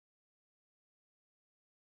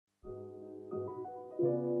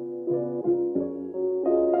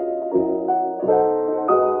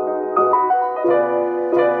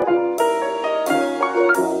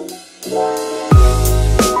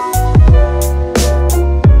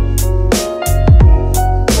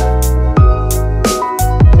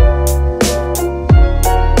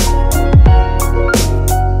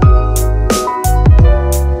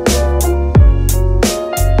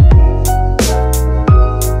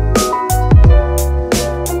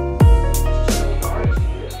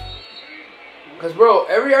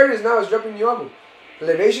every artist now is dropping a new album.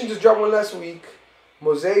 Elevation just dropped one last week.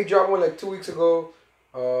 Mosaic dropped one like 2 weeks ago.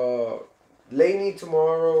 Laney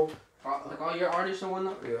tomorrow. Like all your artists and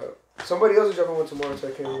whatnot? Yeah. Somebody else is dropping one tomorrow, so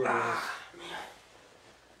I can't remember.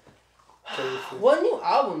 What new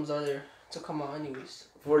albums are there to come out anyways?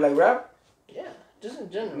 For like rap? Yeah, just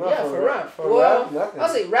in general. No, yeah, for rap. For rap, nothing. I'll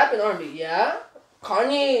say rap and R&B, yeah.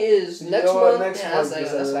 Kanye is next month.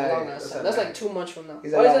 That's like 2 months from now.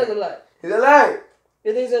 He's Why is that a lie? He's a lie.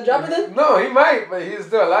 You think he's gonna drop it then? No, he might, but he's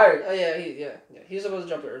still a liar. Oh yeah, he's supposed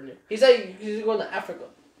to drop it earlier. He said he's going to Africa.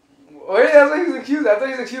 Oh yeah, that's what he's accused. I thought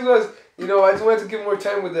his excuse was, I just wanted to give more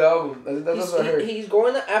time with the album. That's what I heard. He's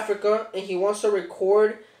going to Africa and he wants to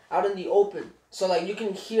record out in the open, so like you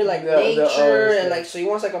can hear like nature and like so he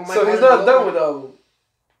wants like a mic. So he's not done with the album.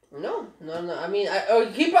 No. I mean,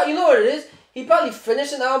 he probably, you know what it is. He probably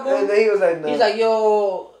finished an album. And then he was like, nah. He's like,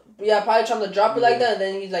 yo, yeah, probably trying to drop it like that. And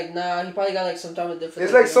then he's like, nah, he probably got like some type of different.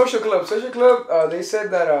 It's like Social Club. Social Club, they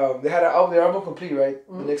said that they had their album complete, right?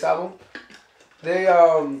 Mm-hmm. The next album. They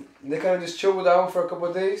kind of just chilled with the album for a couple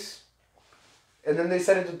of days. And then they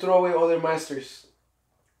decided to throw away all their masters.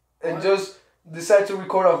 And just decided to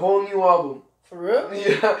record a whole new album. For real?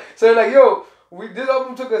 Yeah. So they're like, yo, this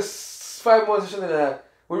album took us 5 months or something like that.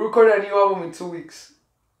 We recorded a new album in 2 weeks.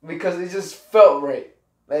 Because it just felt right.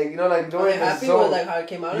 Like, like during the happy zone. with like how it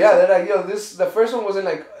came out? Yeah, they're like, yo, the first one wasn't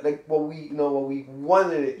like what we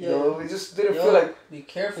wanted it. It just didn't feel like. Be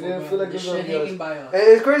careful, it didn't feel like this shit hanging by us. And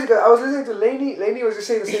it's crazy because I was listening to Laney. Laney was just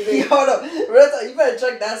saying the same thing. Hold up, you better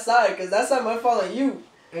check that side because that side might fall on you.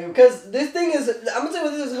 Because this thing is, I'm gonna tell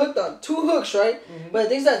you what this is hooked on. 2 hooks, right? Mm-hmm. But the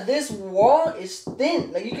thing is that this wall is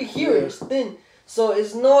thin. Like you can hear it, it's thin. So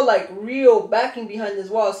it's no like real backing behind this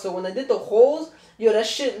wall. So when I did the holes, that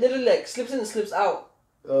shit literally like slips in and slips out.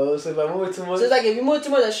 Oh, so if I move it too much? So it's like if you move it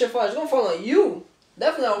too much, that shit falls. It's gonna fall on you.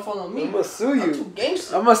 Definitely not gonna fall on me. I'm gonna sue you. I'm too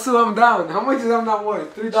gangster. I'm gonna sue him down. How much is I'm not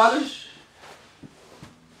worth? $3?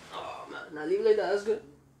 Oh man, now leave it like that. That's good.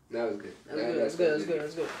 That was good.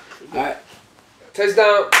 That's good. Alright.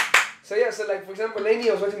 Touchdown. So yeah, so like for example, Laney,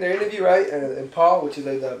 I was watching their interview, right? And Paul, which is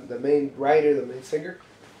like the main writer, the main singer,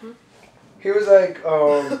 he was like,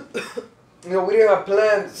 we didn't have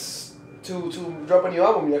plans to drop a new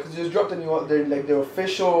album yet, because they just dropped their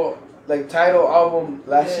official title album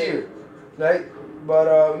last year, right? But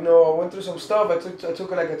I went through some stuff. I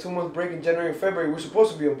took like a 2-month break in January and February. We're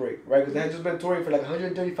supposed to be on break, right? Because they had just been touring for like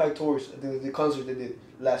 135 tours. I think the concerts they did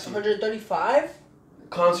last year. 135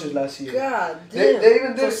 concerts last year. God damn. They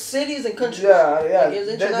even did for cities and countries. Yeah.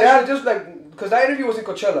 Like, they had just because that interview was in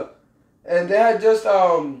Coachella, and they had just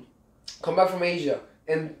come back from Asia.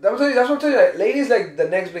 And that's what I'm telling you. Like, ladies like the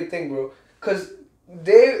next big thing, bro. Cause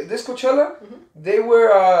this Coachella, they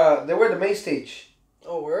were the main stage.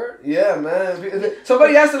 Oh, word? Yeah, man.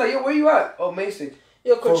 Somebody asked them like, yo, where you at? Oh, main stage.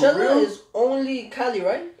 Yo, Coachella is only Cali,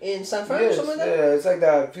 right? In San Fran or something like that? Yeah, it's like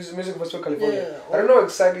the Music Festival, California. Yeah. I don't know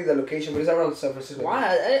exactly the location, but it's around San Francisco.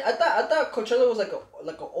 Why? I thought Coachella was like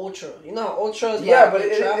a ultra. You know how ultra is yeah,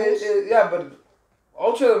 like but but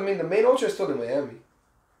ultra. I mean, the main ultra is still in Miami.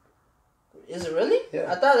 Is it really?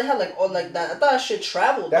 Yeah. I thought they had like all like that. I thought that shit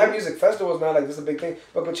traveled. That music festival is not like this a big thing,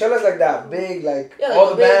 but Coachella's like that big, like yeah, like all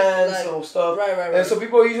the big, bands like, and stuff. Right. And so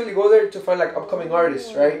people usually go there to find like upcoming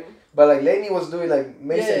artists, right? But like Laney was doing like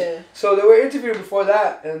main stage. So they were interviewed before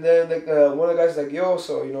that, and then like one of the guys was like, yo,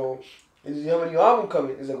 so you have a new album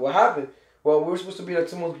coming? He's like, what happened? Well, we were supposed to be on a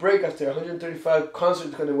 2-month break after 135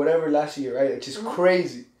 concerts, whatever last year, right? Which is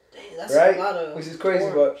crazy. Dang, that's right? A lot of which is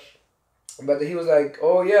crazy, but he was like,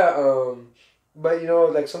 oh yeah, but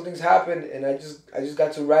like something's happened, and I just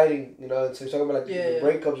got to writing, and so he's talking about like the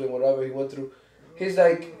breakups and whatever he went through. He's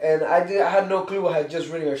like, and I had no clue I had just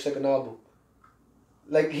written our second album.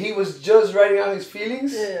 Like he was just writing out his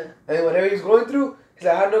feelings, and whatever he's going through, he's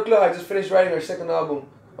like, I had no clue. I just finished writing our second album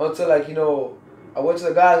until like I went to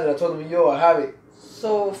the guys and I told them, yo, I have it.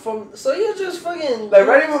 So you're just fucking like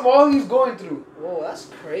writing him all he's going through. Whoa, that's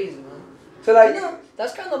crazy, man. So like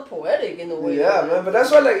that's kind of poetic in a way. Yeah, man. But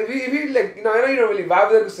that's why like if you like I know you don't really vibe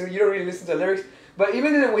with it because you don't really listen to the lyrics. But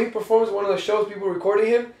even then when he performs one of the shows, people recording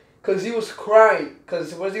him. Because he was crying.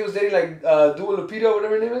 Because he was dating like Dua Lupita,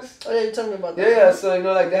 whatever her name is. Oh yeah, you told me about that. Yeah, so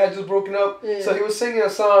like they had just broken up. Yeah. So he was singing a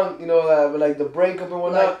song, with like the breakup and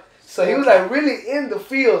whatnot. Like, so he was like really in the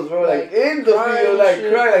feels, bro. Like in the field, like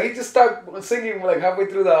crying. Like he just started singing like halfway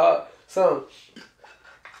through the song.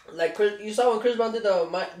 Like you saw when Chris Brown did the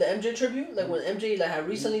MJ tribute, like when MJ like had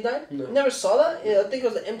recently died. No. You never saw that? Yeah, I think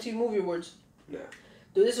it was the MTV Movie Awards. Yeah.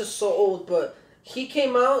 Dude, this is so old, but he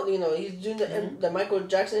came out. He's doing the Michael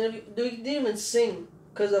Jackson interview. Dude, he didn't even sing.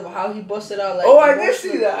 because of how he busted out. Like, oh, I did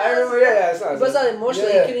see that. I remember. Yeah, he busted out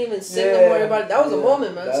emotionally. He couldn't even sing no more. Everybody, that was a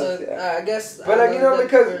moment, man. So I guess. But like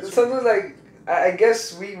because sometimes like I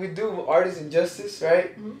guess we do artists injustice,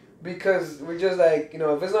 right? Mm-hmm. Because we're just like,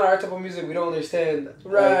 if it's not our type of music, we don't understand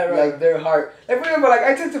like their heart. Like for example, like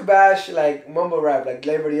I tend to bash like mumble rap like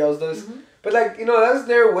everybody else does. Mm-hmm. But like, that's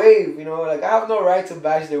their wave, like I have no right to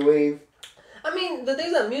bash their wave. I mean, the thing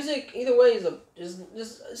is that music either way is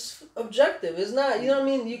just objective. It's not, you know what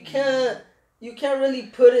I mean? You can't really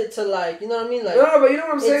put it to like, you know what I mean? Like no, but you know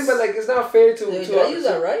what I'm saying? But like it's not fair to did I use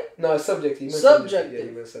that right? No, it's subjective. Subjective. Yeah,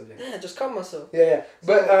 you meant subjective. Yeah, just caught myself. Yeah.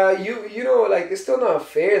 But like it's still not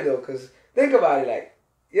fair though, cause think about it,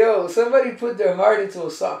 like, somebody put their heart into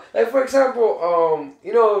a song. Like for example,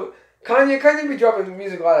 Kanye be dropping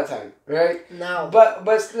music all the time, right? No. But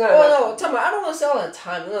no, tell me, I don't want to say all the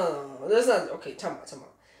time. No. That's not okay. Tell me.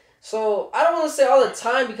 So I don't want to say all the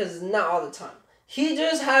time because it's not all the time. He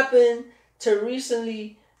just happened to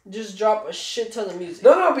recently just drop a shit ton of music.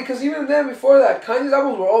 No, because even then before that, Kanye's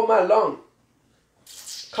albums were all mad long.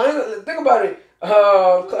 Think about it.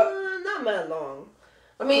 Not mad long.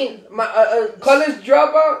 I mean, my College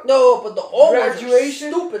Dropout. No, but the old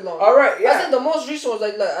Graduation. Ones stupid long. All right, yeah. I think the most recent was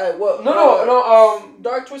like what? No.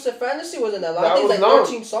 Dark Twisted Fantasy wasn't that long. That I think was like long.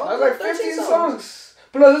 13 songs. That was like 15 songs.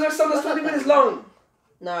 Plus, those are some that's 20 minutes long.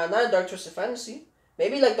 Nah, not Dark Twisted Fantasy.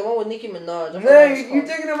 Maybe like the one with Nicki Minaj. Nah, you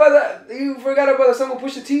thinking about that? You forgot about the song with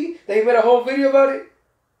Pusha T? That he made a whole video about it.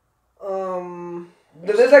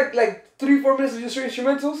 There's like 3-4 minutes of just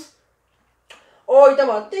instrumentals. Oh, you talking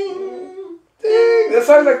about ding, ding? That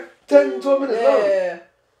song's like 10-12 minutes long. Yeah.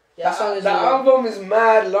 That song is the album is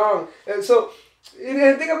mad long, and so.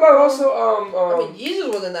 And think about also I mean, Yeezus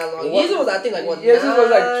wasn't that long. Yeezus was, I think, like what? Yeezus was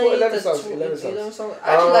like 11 songs.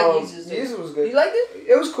 I actually like Yeezus. Yeezus was good. You liked it?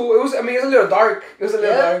 It was cool. It's a little dark. And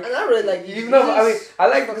I really like Yeezus. I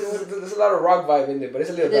like there's a lot of rock vibe in there, but it's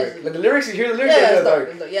a little dark. Like the lyrics, you hear the lyrics, are a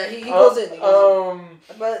little dark. Yeah, he goes in.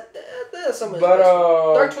 But there's some.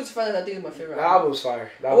 Dark Twisted Fantasy, I think, is my favorite. The album's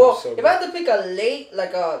fire. If I had to pick a late,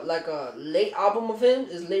 like a late album of him,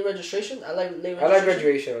 is Late Registration. I like Late Registration. I like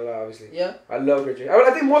Graduation a lot, obviously. Yeah. I love Graduation.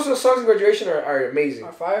 I think most of the songs in Graduation are amazing.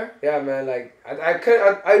 Are fire? Yeah, man. Like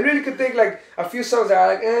I really could think like a few songs that are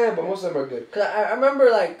like but most of them are good. Cause I remember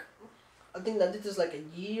like, I think that did this like a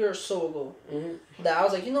year or so ago. Mm-hmm. That I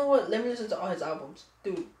was like, you know what? Let me listen to all his albums,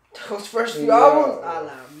 dude. Those first few albums, a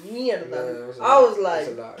la mierda. I was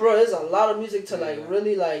like, bro, there's a lot of music to like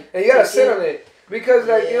really like. And you gotta sit on it because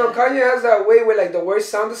like Kanye has that way where like the words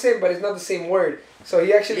sound the same, but it's not the same word. So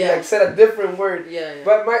he actually like said a different word. Yeah.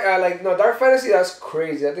 But my Dark Fantasy, that's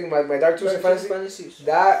crazy. I think my Dark Twisted Fantasy,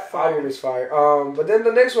 that album is fire. But then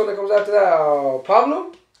the next one that comes after that,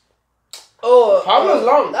 Pablo. Oh, Pablo's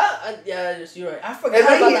long. You're right. I forgot and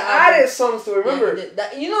then about he added songs to it. Remember? Yeah,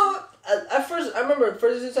 that, at first, I remember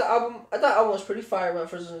first listening to the album. I thought the album was pretty fire when I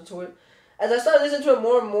first listened to it. As I started listening to it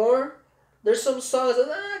more and more, there's some songs that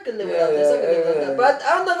I could live without this. I could live without that. But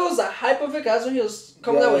I don't know if it was the hype of it. Cause that's when he was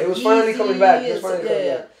coming out with. He was finally coming back.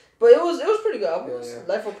 But it was pretty good album.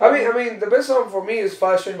 Life of Pablo. I mean, the best song for me is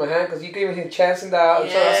 "Fire Straight in My Hand" because you can even hear Chance in that.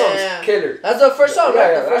 That song's killer. That's the first song,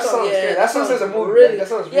 right? That song says a movie. Really, that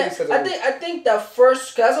song really says a movie. I think that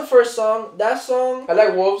first, cause that's the first song. That song. I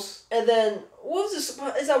like Wolves. And then Wolves is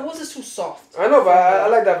too soft. I know, but I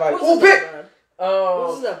like that vibe. Oh, Pit.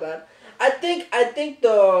 Wolves is not bad. I think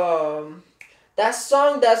the. That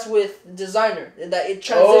song that's with Designer, that it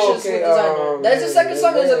transitions with Designer. That's the second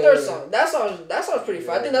song and the third song. That song's pretty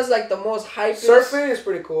fun. I think that's like the most hype. Surfing is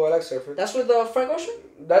pretty cool. I like Surfing. That's with Frank Ocean?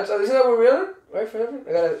 Isn't that with Rihanna? Right,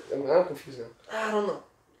 Forever? I'm confused now. I don't know.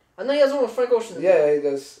 I know he has one with Frank Ocean. Yeah, he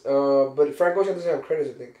does. But Frank Ocean doesn't have credits,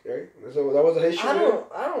 I think, right? So that was an issue. I don't.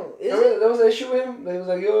 That was an issue with him. He was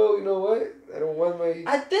like, "Yo, you know what? I don't want my."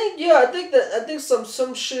 I think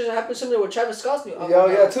some shit happened similar with Travis Scott's new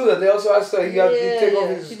album. Yeah, too. That they also asked he take off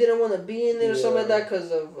his. He didn't want to be in it or something like that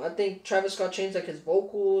because of I think Travis Scott changed like his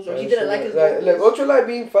vocals or he didn't like his vocals. Like Ultralight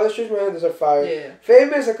being Father Street Man, those are fire. Yeah.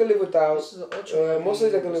 Famous, I could live without. Most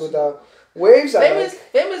of these I can live without. Waves, Famous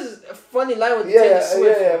is a funny line with Taylor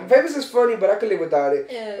Swift. Yeah. Famous is funny, but I could live without it.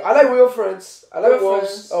 Yeah. I like Real Friends. I like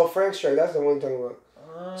Wolves. Oh, Frank's Track. That's the one I'm talking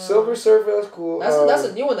about. Silver Surfer, that's cool. That's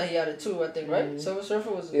a new one that he added too, I think, right? Mm-hmm. Silver Surfer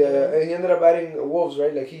was. Yeah, and he ended up adding Wolves,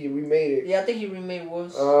 right? Like he remade it. Yeah, I think he remade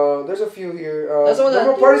Wolves. There's a few here. That's the one No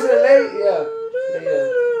More Parties in LA. Yeah.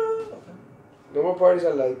 Okay. No More Parties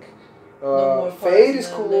I like. Fade is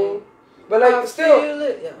cool. But like still,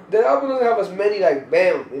 yeah. the album doesn't have as many like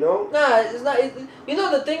bam, you know. Nah, it's not. You know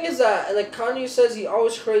the thing is that like Kanye says he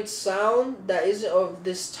always creates sound that isn't of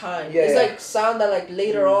this time. Yeah, it's yeah. like sound that like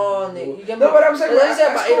later on. You get no, but I'm saying like,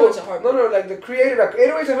 about 808s and Heartbreak. No, like the creative, like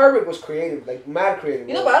 808s and Heartbreak was creative, like mad creative.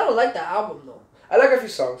 You know, but I don't like that album though. I like a few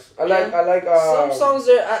songs. I like some songs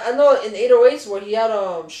there. I know in 808s where he had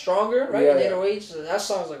Stronger, right? Yeah, in 808s, that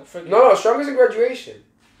song's like a freaking. No, Strongest in Graduation.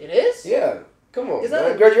 It is. Yeah. Come on, is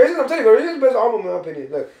that Graduation. I'm telling you, Graduation is the best album in my opinion.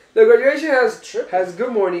 Look, the Graduation has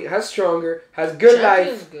Good Morning, has Stronger, has Good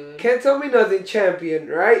Life, good. Can't Tell Me Nothing, Champion,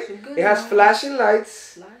 right? It has Flashing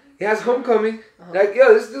Lights. It has Homecoming. Like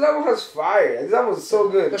yo, this album has fire. Like, this album is so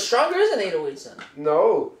good. But Stronger is an 808s then.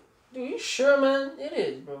 No. Dude, you sure, man? It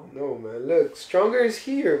is, bro. No, man. Look, Stronger is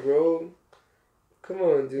here, bro. Come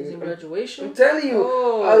on, dude. Is in Graduation? I'm telling you,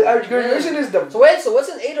 Graduation is the. So wait, so what's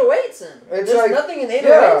in 808s then? It's There's like, nothing in 808s.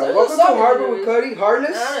 Yeah, Welcome to Heartbreak with Cudi.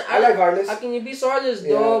 Heartless. I like Heartless. How can you be so heartless?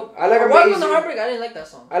 Yeah. Dope. I like Welcome Amazing. to Heartbreak. I didn't like that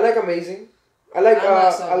song. I like Amazing. I like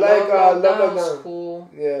Love Lockdown. Cool.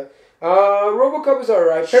 Yeah. RoboCop is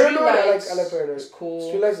alright. Paranoid. I like Paranoid. It's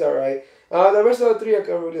cool. Streetlights is alright. The rest of the three I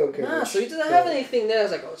really don't care. Nah, so he doesn't have anything there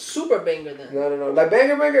that's like a super banger then. No. Like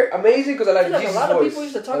Banger, amazing because I like Jesus' a lot of voice. people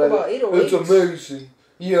used to talk about 808s. It's amazing.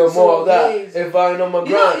 Yeah, I'm all that. If I ain't on my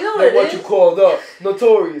grind, you know like what you called up.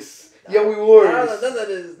 Notorious. Yeah, we warriors. I don't know that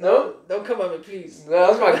is. No? Don't come at me, please. No,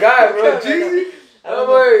 that's my guy, bro. Jeezy.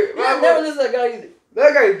 I never listened to that guy either.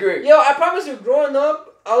 That guy is great. Yo, I promise you, growing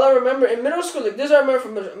up, all I remember in middle school, like this I remember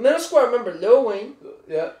from middle school, I remember Lil Wayne.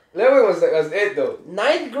 Yeah. Lil Wayne was it though.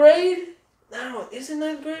 9th grade? I don't know, is it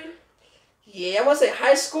 9th grade? Yeah, I want to say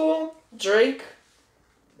high school, Drake.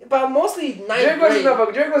 But mostly 9th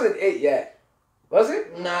grade. Drake wasn't 8 yet. Was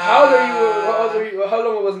it? Nah. How old are you? How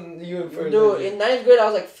long wasn't you in first? Dude, in 9th grade I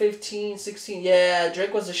was like 15, 16. Yeah,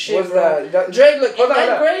 Drake was the shit, What's bro. that? Drake, look, in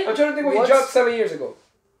 9th grade. I'm trying to think what he dropped 7 years ago.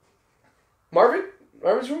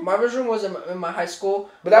 Marvin's Room? Marvin's Room was in my high school.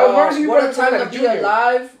 But that was Marvin's Room. One Time to Be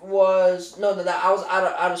Alive was that I was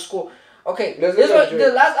out of school. Okay,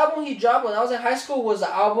 the last album he dropped when I was in high school was the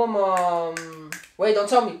album. Wait, don't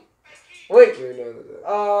tell me. Wait.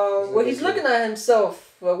 Where he's looking at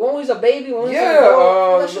himself. Like one was a baby, one was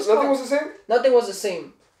Nothing Was the Same. Nothing Was the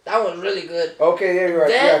Same. That was really good. Okay, yeah, you're right.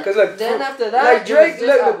 Then, because like after that, like Drake,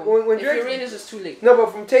 when Drake, if you read this, it's too late. No,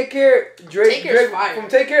 but from Take Care, Drake fire. From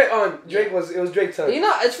Take Care on, Drake was Drake's time. You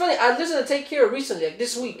know, it's funny. I listened to Take Care recently, like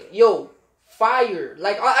this week. Yo, fire!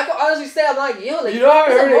 Like I could honestly say, I'm like, yo, like you know, I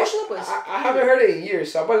haven't heard it. I haven't heard it in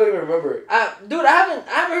years, so I probably don't even remember it. Dude, I haven't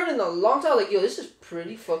heard it in a long time. Like, yo, this is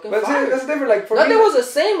pretty fucking fire. That's different. Like for Nothing me, Was the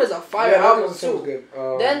Same as a fire album too. Was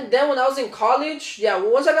good. Then when I was in college,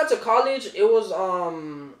 once I got to college, it was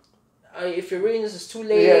if you're reading this, it's too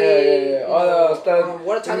late. Yeah. All the stuff.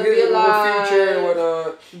 What a Time to Be Alive. Future,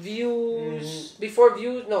 whatnot. Views. Before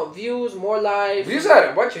Views, Views, More Life. Views had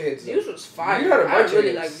a bunch of hits. Views was fire. Views had a bunch I really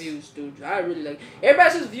of like hits. Views, dude. I really like. Everybody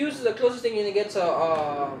says Views is the closest thing you're gonna get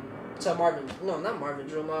to Marvin. No, not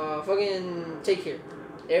Marvin's Room. Fucking Take Care.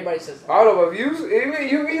 Everybody says that. I don't know about Views.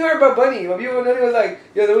 You heard about Bunny. But you was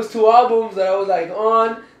like, there was 2 albums that I was like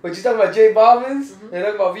on. But you talking about J Balvin's and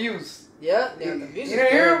talking about Views. Yeah, the Views. You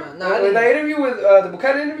didn't hear him? With that interview with the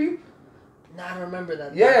Buchanan interview? Nah, I don't remember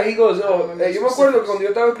that. Yeah, he goes, yo me acuerdo cuando yo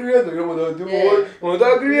estaba escribiendo, cuando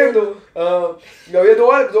estaba escribiendo, había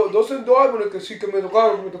dos álbumes que sí que me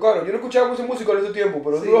tocaron. Yo no escuchaba mucha música en ese tiempo,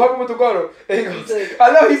 pero 2 álbumes me tocaron. And he goes,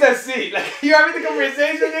 I know he said sí. Like, you having the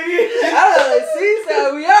conversation, nigga? I was like, see,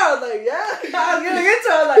 so we are. I was like, yeah. I was getting into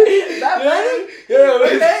it. I was like, that money? Yeah,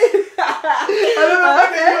 but okay. I don't know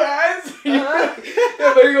if I answer you.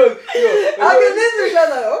 Yeah, but he goes, I get into it. I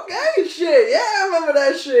was like, okay, shit. Yeah, I remember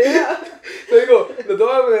that shit. Yeah. So digo, los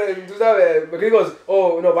dos, tú sabes, porque he goes,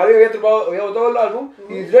 Valley había botado el álbum,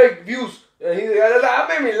 y Drake, Views. And that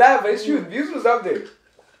made me laugh, but it's true, Views was up there.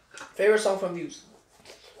 Favorite song from Views?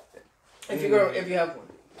 If you have one.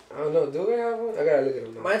 I don't know, do I have one? I gotta look at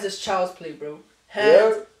them now. Mine's just Child's Play, bro.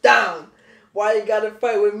 Hands down. Why you gotta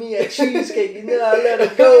fight with me at Cheesecake? You know I let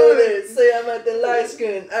her go there. Say I'm at the light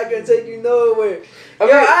skin. I can take you nowhere. I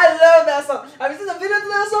love that song. Have you seen the video to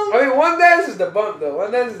that song? I mean, One Dance is the bump though.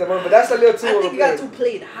 One Dance is the bump, but that's a little too. I think you got too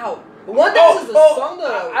played out. One Dance is the song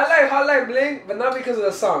though. I like Hotline Bling, but not because of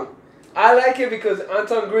the song. I like it because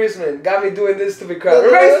Anton Griezmann got me doing this stupid crap.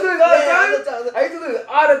 Remember I used to do it all the time? I used to do it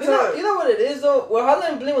all the time. You know what it is though? Well,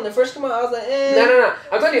 Hotline Bling, when they first came out, I was like, No.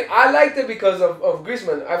 I'm telling you, I liked it because of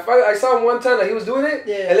Griezmann. I saw him one time that he was doing it,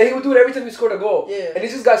 and then he would do it every time he scored a goal. Yeah. And it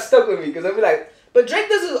just got stuck with me because I'd be like, But Drake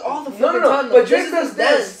does this all the fucking time. But Drake does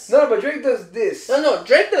this. No, but Drake does this. No,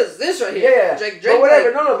 Drake does this right here. Yeah. Drake. But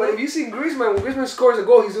whatever. Like, no. But if you seen Griezmann, when Griezmann scores a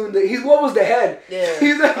goal, he's doing he's what was the head? Yeah.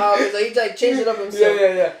 He's like, he's like changing up himself.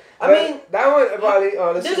 Yeah. I mean, that one probably.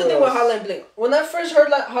 There's the thing with Hotline Bling. When I first heard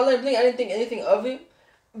like Hotline Bling, I didn't think anything of it.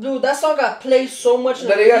 Dude, that song got played so much in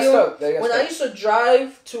the radio. When I used to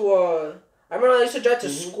drive to I remember I used to drive to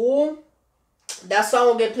school. That song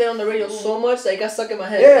would get played on the radio so much that it got stuck in my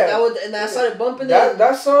head. Yeah. And I started bumping that. it.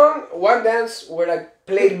 That song, One Dance, were like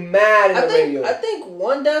played mad in the radio. I think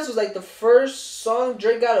One Dance was like the first song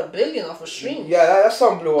Drake got 1 billion off of streams. Yeah, that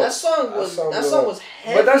song blew up. That song was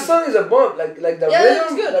heavy. But that song is a bump, like the rhythm.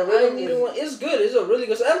 It's good. The rhythm it's good. It's a really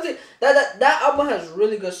good song. That album has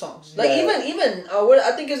really good songs. Like even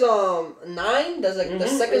I think it's 9. That's like the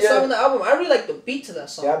second song on the album. I really like the beat to that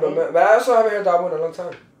song. Yeah, but I also haven't heard that album in a long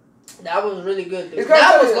time. The album was really good, dude.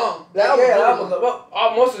 That was long.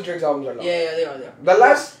 Well, most of Drake's albums are long. Yeah, they are. The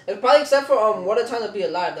last... It's probably except for What a Time to Be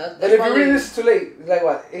Alive. And if you read this too late, it's like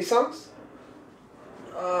what, 8 songs?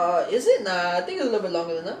 Is it? Nah, I think it's a little bit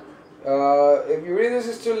longer than that. If you read this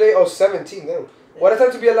is too late, 17 then. What a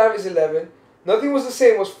Time to Be Alive is 11. Nothing Was the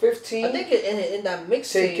Same was 15. I think in that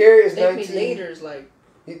mixtape, Take Care is Thank 19. Me Later is like...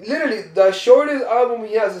 Literally, the shortest album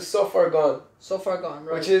he has is So Far Gone. So Far Gone,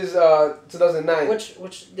 right. Which is 2009. Damn, this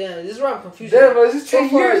is where I'm confused. Damn, but this is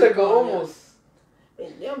 10 years ago almost.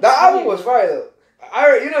 Yeah, that album was fire though.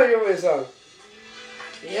 You remember this song.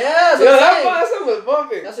 Yeah, that song was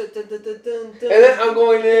bumping. That's it. And then I'm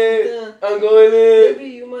going in. Baby,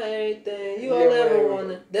 you my everything. You all ever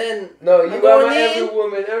wanted. Then no, you are my every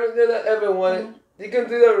woman, everything I ever wanted. You can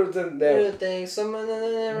do that routine there. Everything, someone that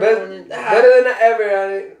I never wanted. Better than I ever had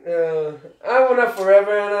it. I want that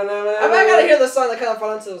forever and I never. I gotta hear the song that kind of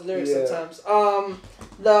fall into those lyrics sometimes.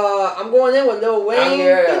 I'm going in with Lil Wayne.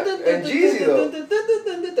 And Jeezy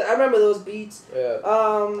though. I remember those beats. Yeah.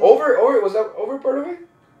 Over was that Over part of it?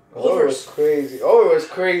 Over was crazy. Over was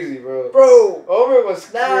crazy, bro. Over was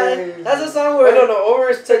crazy. That's a song where Over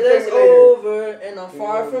is Take Me Later. Over and I'm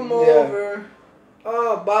far from over.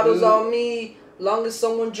 Bottles on me. Long as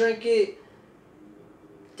someone drink it.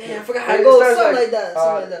 Damn, I forgot how it goes. Something like that.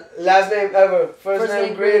 Last name ever. First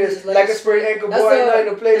name greatest. Like a sprayed ankle boy. I know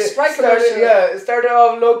to play it. It started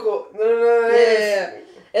off local. Yeah.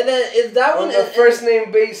 And then is that one on a first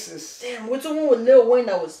name basis. Damn, what's the one with Lil Wayne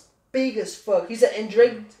that was big as fuck? He said, and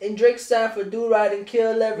Drake stand for do right and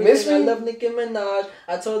kill everything. I love Nicki Minaj.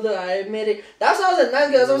 I told her I admit it. That's when I was in 9th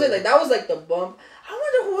grade. That's what I'm saying. Like that was like the bump. I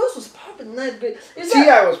wonder who else was popping in 9th grade.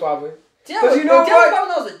 T.I. was popping. Because you know what?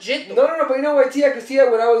 That was legit though. No, but you know what? T.I. Because T.I.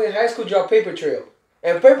 when I was in high school dropped Paper Trail.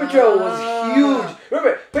 And Paper Trail was huge.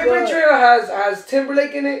 Remember, Paper Trail has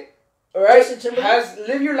Timberlake in it. Alright? Has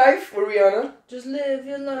Live Your Life with Rihanna. Just live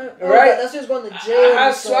your life. Right? That's just going to jail.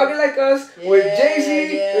 Has Swagger Like Us with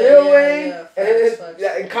Jay-Z, Lil Wayne,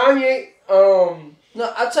 and Kanye.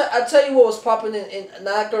 No, I'll tell you what was popping in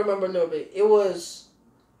now I can remember a little bit. It was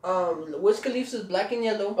Wiz Khalifa's Black and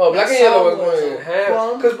Yellow. Oh, Black and Yellow was going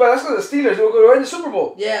ham. Because that's because the Steelers were in the Super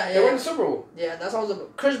Bowl. Yeah. They were in the Super Bowl. Yeah, that's how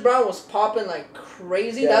Chris Brown was popping like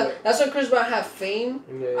crazy. That's when Chris Brown had Fame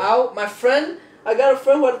out. My friend, I got a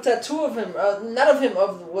friend who had a tattoo of him. Not of him,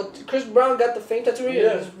 of what Chris Brown got the Fame tattoo here.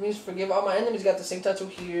 It means forgive all my enemies. Got the same tattoo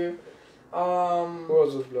here. Who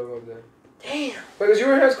else was blowing up there? Damn. Because you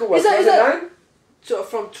were in high school, what, 2009? So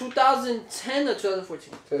from 2010 to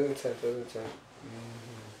 2014. 2010.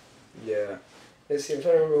 Yeah. Let's see, I'm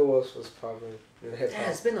trying to remember who else was popping in hip hop.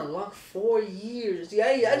 It's been a long 4 years. Yeah, I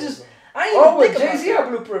ain't even think about Jay-Z had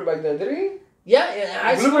Blueprint back then, did he?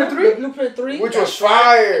 Yeah, Blueprint 3? Blueprint 3. Which was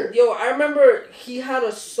fire. Yo, I remember he had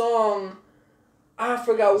a song. I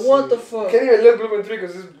forgot what the fuck. Can't even look Blueprint 3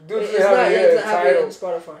 because this dude it's not having it on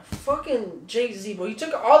Spotify. Fucking Jay-Z, bro. He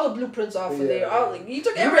took all the blueprints off of there. He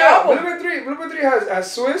took every album. Blueprint 3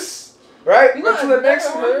 has Swiss. Right? You know, to the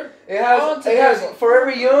next one. It has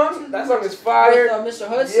Forever Young. That song is fire. With Mr.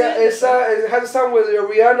 Hudson. Yeah, it has a song with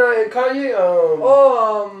Rihanna and Kanye.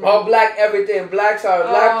 All black everything. Black cars,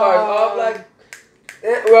 all black.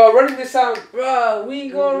 Well, running this town. Bro, we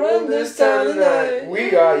gonna run this town tonight.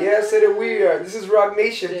 We are. Yeah, said it we are. This is Rock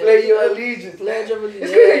Nation. Play your allegiance. Pledge of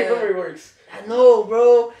allegiance. It's crazy how memory works. I know,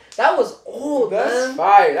 bro. That was old, That's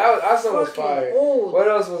fire. That song was fire. Old. What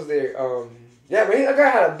else was there? Yeah, but that guy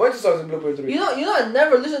had a bunch of songs in Blueprint 3. You know, I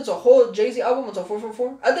never listened to a whole Jay-Z album until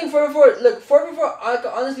 444. I think 444, look, 444, I can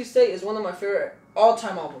honestly say is one of my favorite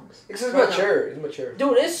all-time albums. It's mature. It's mature.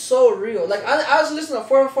 Dude, it's so real. Like, I was listening to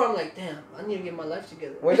 444, I'm like, damn, I need to get my life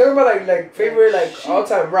together. When you're talking about, like favorite,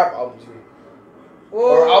 all-time rap albums,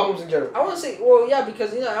 or albums in general. I want to say, well, yeah,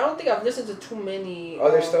 because, I don't think I've listened to too many...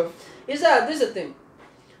 Other stuff? This is the thing.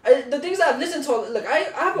 the things that I've listened to, look, I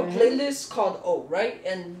have a playlist called O, right?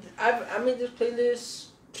 And I made this playlist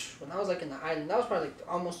when I was like in the island. That was probably like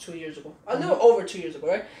almost 2 years ago. A little over 2 years ago,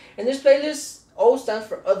 right? And this playlist, O stands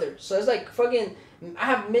for other. So it's like fucking, I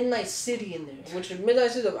have Midnight City in there, which is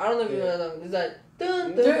Midnight City, I don't know if you know that song. It's like,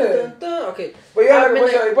 dun, dun, dun, dun, dun. Okay. But you have like a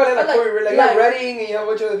bunch of, you probably like Reading and you have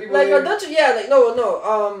a bunch of other people like there. a bunch of, yeah, like, no,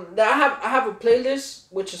 I have a playlist,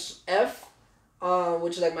 which is F,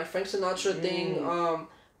 which is like my Frank Sinatra thing,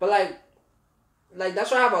 but like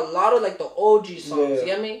that's why I have a lot of like the OG songs. You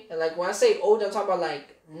get me? And like when I say OG, I'm talking about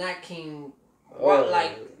like Nat King. I'm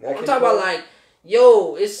talking about like,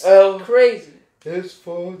 yo, it's crazy. It's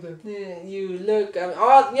for the you look. I mean,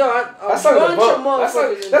 all that song is a bump. That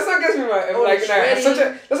song gets me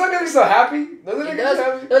that song gets me so happy. Doesn't it get you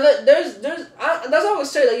happy? There's that's what I would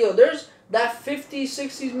say. Like, yo, there's that 50s,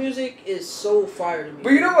 60s music is so fire to me.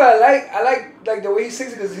 But you know what I like? I like the way he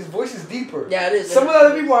sings it because his voice is deeper. Yeah, it is. Some of the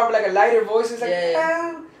other people have like a lighter voice. It's like,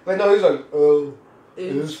 but no, he's like,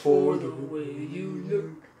 it's for the way you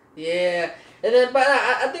look. Yeah. And then, but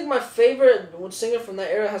I think my favorite singer from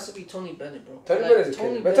that era has to be Tony Bennett, bro. Tony Bennett is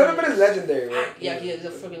Tony Bennett is legendary, bro. Yeah, he is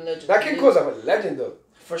a freaking legend. That King Cole's a legend, though.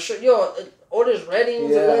 For sure. Yo, Otis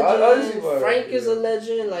Redding's a legend. Frank is a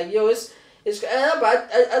legend. Like, yo, it's but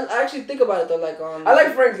I actually think about it, though, like, on... I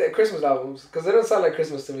like Frank's Christmas albums, because they don't sound like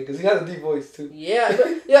Christmas to me, because he has a deep voice, too. Yeah,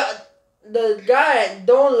 the guy I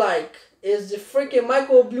don't like is the freaking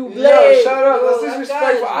Michael Bublé. Yo, shut up. That's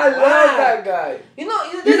disrespectful. I love that guy. You know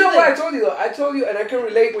what I told you, though? I told you, and I can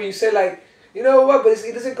relate when you say, like, you know what, but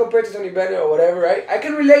it doesn't compare to Tony Bennett or whatever, right? I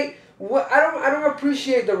can relate. I don't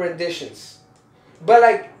appreciate the renditions. But,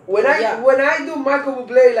 like, when I do Michael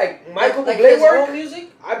Bublé, like Bublé work, own music,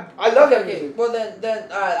 I love that music. Well, then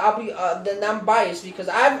I'll be then I'm biased because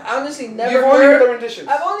I've honestly never You've only heard the renditions.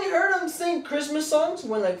 I've only heard him sing Christmas songs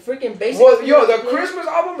when like freaking basic. Well, yo, the Christmas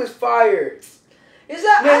album is fire. Is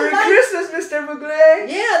that Merry Christmas, Mr. Bublé?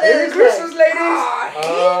 Yeah, Merry Christmas, ladies. I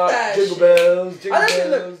hate that Jingle bells, jingle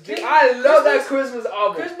bells. I love that Christmas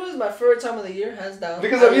album. Christmas is my favorite time of the year, hands down.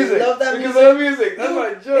 Because of music. I love that because of music. That's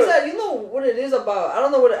my joke. It's like, you know what it is about? I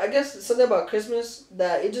don't know I guess it's something about Christmas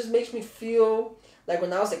that it just makes me feel like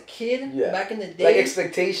when I was a kid back in the day. Like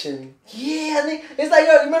expectation. Yeah, it's like,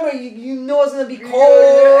 yo, remember, you know it's going to be cold.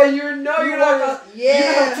 Yeah, you know you walk out. Yeah. You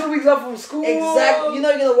have 2 weeks off from school. Exactly. You know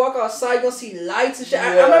you're going to walk outside, you're going to see lights and shit.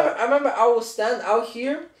 Yeah. I remember I would stand out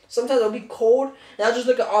here. Sometimes it'll be cold, and I'll just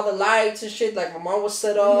look at all the lights and shit, like my mom was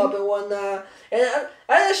set up and whatnot. And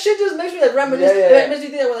that shit just makes me like reminisce. It makes me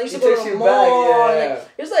think that when I used to go to the mall. Like,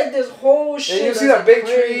 it's like this whole shit. And you see that big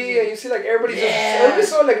tree, and you see like everybody's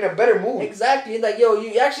so like in a better mood. Exactly. Like, yo,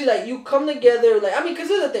 you actually like, you come together. Like, I mean, because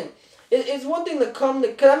here's the thing. It's one thing to come,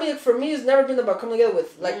 because I mean, for me, it's never been about coming together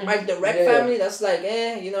with like my direct family. That's like,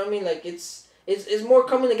 you know what I mean? Like, it's more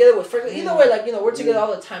coming together with friends. Either way, like, you know, we're together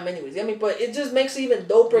all the time anyways. I mean, but it just makes it even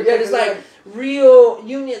doper because it's like real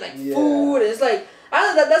union, like food. And it's like,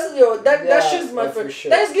 that shit's my favorite.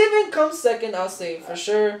 Sure. Thanksgiving comes second, I'll say, for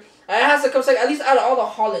sure. It has to come second, at least out of all the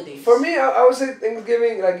holidays. For me, I would say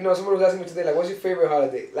Thanksgiving, like, you know, someone was asking me today, like, what's your favorite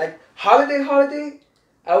holiday? Like, holiday,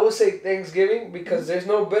 I would say Thanksgiving because there's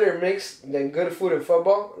no better mix than good food and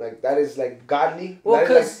football. Like, that is, like, godly. Well,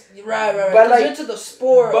 because, like, right. But, like, you're into the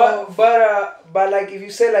sport. But, like, if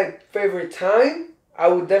you say, like, favorite time, I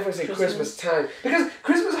would definitely say Christmas time. Because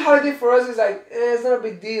Christmas holiday for us is like, it's not a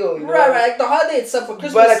big deal. You know? Right. Like, the holiday itself for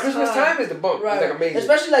Christmas But, like, Christmas time is the bump. Right. It's, like, amazing.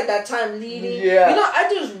 Especially, like, that time leading. Yeah. You know, I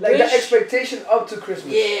just like, wish... the expectation up to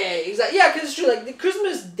Christmas. Yeah, exactly. Yeah, because it's true. Like, the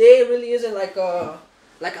Christmas day really isn't, like a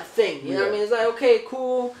thing. You know what I mean? It's like, okay,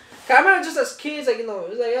 cool. I remember just as kids, like, you know,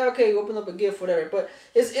 it's like, yeah, okay, open up a gift, whatever. But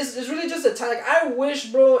it's really just a time. Like, I wish,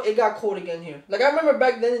 bro, it got cold again here. Like, I remember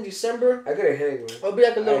back then in December. I couldn't hang, man. It'll be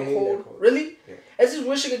like a little cold. Really? Yeah. I just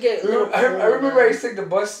wish it could get a little cold. I remember I used to take the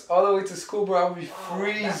bus all the way to school, bro. I would be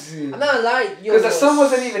freezing. I'm not gonna lie. Because the sun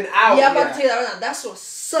wasn't even out. Yeah, I'm about to tell you that right now. That's what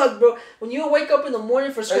sucked, bro. When you wake up in the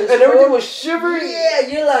morning for school and everything was shivering. Yeah,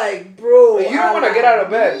 you're like, bro. Like, you don't want to get out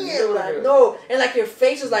of bed. Yeah, like, no. And like your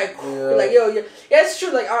face is like, like, yo, yeah, it's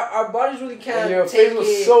true. Like our bodies really can't. And your take face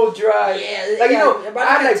was so dry. Yeah, like, you know,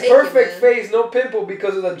 I had like perfect face, no pimple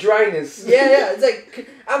because of the dryness. Yeah. It's like,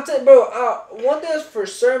 I'm telling, bro. One thing that's for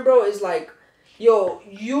certain, bro, is like, yo,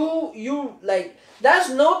 you like, that's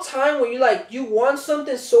no time when you want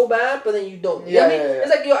something so bad, but then you don't. You know what I mean?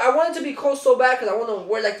 It's like, yo, I want it to be cold so bad because I want to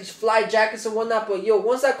wear like these fly jackets and whatnot, but yo,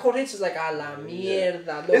 once that cold hits, it's like, a la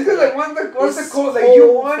mierda. It's because like once the cold, like,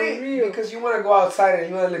 you want it because you want to go outside and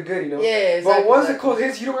you want to look good, you know? Yeah, exactly. But once the cold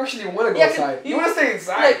hits, you don't actually want to go outside. You want to stay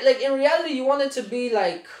inside. Like in reality, you want it to be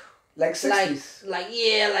like Like 60s.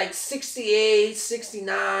 Like 68,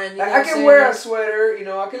 69. Like, I can wear a sweater, you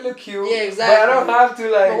know, I can look cute. Yeah, exactly. But I don't have to,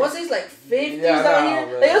 like... But once it's like 50s down here,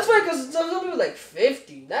 man. like, that's funny because some people like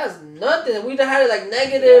 50. That's nothing. We done had it like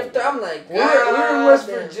negative. I'm like, we were in West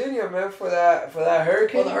Virginia, man, for that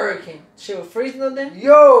hurricane. For the hurricane. Shit was freezing up there?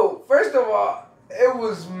 Yo, first of all, it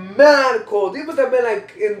was mad cold. It must have been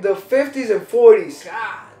like in the 50s and 40s.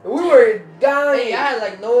 God. We were dying. Hey, I had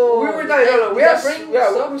like no. We were dying. No, we had stuff. We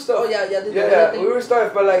were stuff. Oh yeah. We were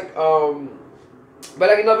stuff. But like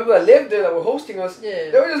you know, people that lived there that were hosting us, yeah,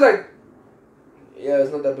 they were just like, yeah,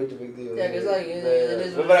 it's not that big a big deal. Yeah, cause like it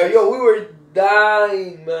is. But like, yo, we were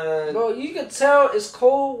dying, man. Bro, you could tell it's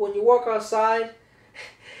cold when you walk outside,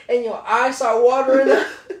 and your eyes start watering. Your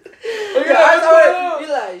eyes are. You're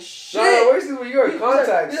like shit. No, where's this when you're in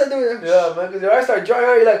contacts? You're doing yeah, man, because your eyes start drying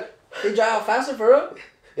out. You're like. They dry out faster for real.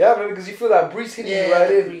 Yeah, man, because you feel that breeze hitting you right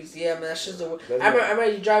in. Breeze. Yeah, man, that shit's the worst. I remember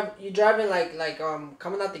you driving like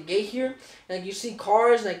coming out the gate here, and like you see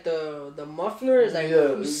cars like the muffler is like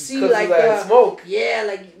you see like the smoke. Yeah,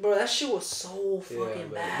 like bro, that shit was so fucking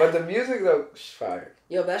bad. But the music though, fire.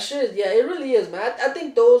 Yo, that shit, yeah, it really is, man. I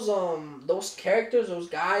think those characters, those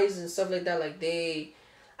guys and stuff like that, like I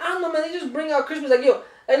don't know, man, they just bring out Christmas. Like yo,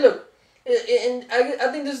 hey look. And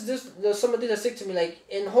I think there's some of things that stick to me. Like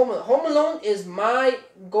in Home Alone is my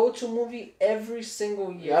go-to movie every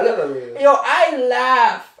single year. Yeah, I love that movie. Yo, I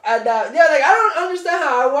laugh at that. Yeah, like I don't understand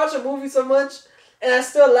how I watch a movie so much and I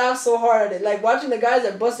still laugh so hard at it. Like watching the guys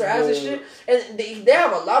that bust their ass and shit. And they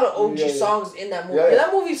have a lot of OG songs in that movie. Yeah.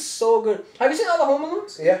 That movie's so good. Have you seen all the Home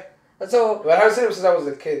Alones? Yeah. So, but I haven't seen them since I was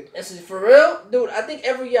a kid. For real, dude. I think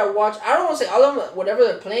every year I watch. I don't want to say all of them, whatever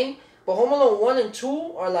they're playing, but Home Alone 1 and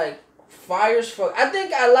 2 are like fires for. I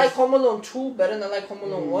think I like Home Alone 2 better than I like Home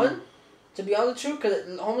Alone 1, to be honest with you,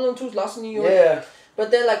 because Home Alone 2 is Lost in New York. Yeah.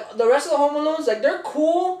 But then like the rest of the Home Alones, like they're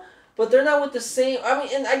cool, but they're not with the same. I mean,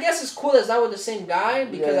 and I guess it's cool that it's not with the same guy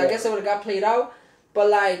because I guess it would have got played out. But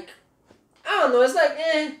like, I don't know. It's like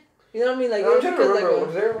you know what I mean? Like, I'm trying to remember.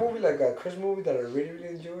 Was there a movie like a Christmas movie that I really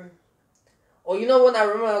enjoyed? Oh, you know what I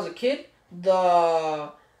remember when I was a kid?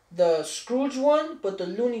 The Scrooge one, but the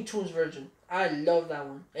Looney Tunes version. I love that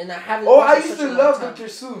one, and I haven't. Oh, I used to love Dr.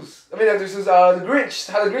 Seuss. I mean, Dr. Seuss. The Grinch.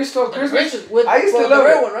 How the Grinch Stole Christmas. I used to love the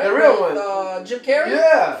real it. One, right? The real one. Jim Carrey.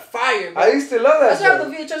 Yeah. Fire. Bro. I used to love that. I still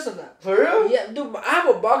have the VHS of that. For real? Yeah, dude. I have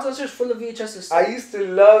a box downstairs full of VHS. I used to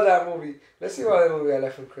love that movie. Let's see what other movie I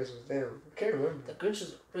left from Christmas. Damn, I can't remember. The Grinch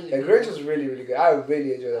is really. The Grinch was really good. I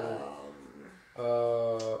really enjoyed that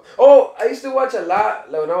movie. I used to watch a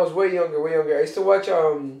lot. Like when I was way younger. I used to watch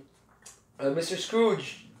Mr.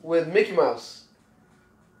 Scrooge with Mickey Mouse.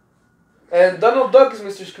 And Donald Duck is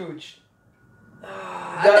Mr. Scrooge.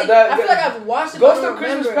 I feel like I've watched it. Ghost of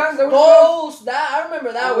Christmas Past. Ghost. I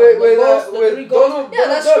remember that one. With three ghosts. Yeah,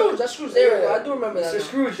 that's Scrooge. That's Scrooge. There we go. I do remember that. Mr.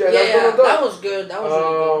 Scrooge. Yeah, that was good. That was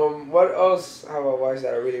really good. What else have I watched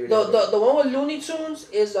that I really the one with Looney Tunes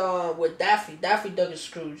is with Daffy. Daffy Duck is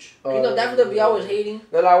Scrooge. You know Daffy Duck be always hating.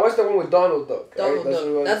 No, I watched the one with Donald Duck. Donald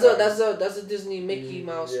Duck. That's a Disney Mickey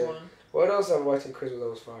Mouse one. What else have I watched in Christmas that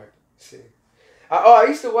was fire? Let's see. I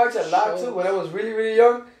used to watch a lot too when I was really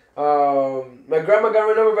young. My grandma got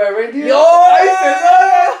run over by a reindeer. Yo! I used to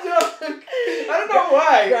love that joke. I don't know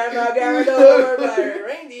why. Grandma got run over by a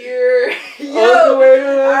reindeer. Yo!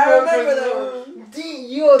 I remember that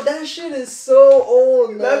one. Yo, that shit is so old,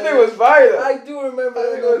 man. That thing was fire though. I do remember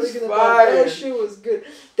that. That was fire. That shit was good.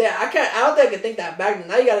 Damn, I don't think I could think that back then.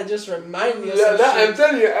 Now you gotta just remind me of some shit. I'm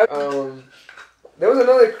telling you. There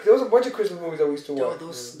was a bunch of Christmas movies that we used to watch.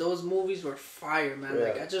 Those movies were fire, man. Yeah.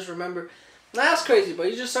 Like I just remember. That's crazy, but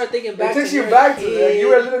you just start thinking back. It takes you back to that. You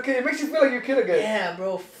were a little kid. It makes you feel like you're a kid again. Yeah,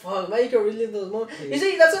 bro. Fuck, man. You can relive those moments. Yeah. You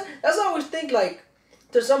see, that's what I always think. Like,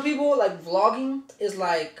 to some people, like vlogging is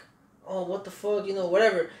like, oh, what the fuck, you know,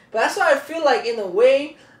 whatever. But that's why I feel like in a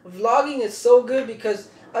way, vlogging is so good because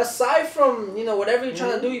aside from whatever you're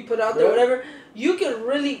trying to do, you put out there, whatever. You can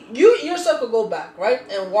really, you yourself could go back, right?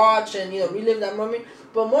 And watch and, relive that moment.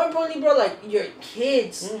 But more importantly, bro, like, your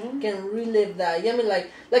kids can relive that. You know what I mean?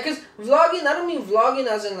 Like, cause vlogging, I don't mean vlogging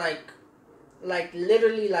as in, like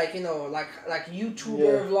literally, like, like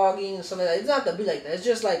YouTuber vlogging and stuff like that. It's not to be like that. It's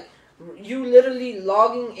just, like, you literally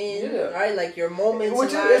logging in, right? Like, your moments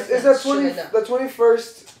which is the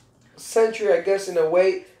 21st century, I guess, in a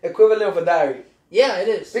way, equivalent of a diary. Yeah, it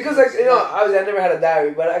is. Because, like, obviously I never had a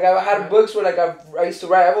diary, but like, I had books where, like, I used to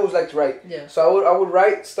write. I've always liked to write. Yeah. So I would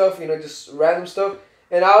write stuff, just random stuff.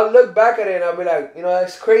 And I'll look back at it and I'll be like,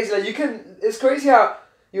 it's crazy. Like, it's crazy how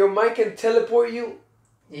your mind can teleport you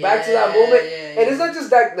back to that moment. Yeah. And it's not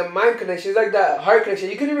just like the mind connection, it's like that heart connection.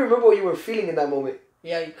 You couldn't even remember what you were feeling in that moment.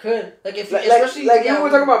 Yeah, you could. Like if especially yeah, you were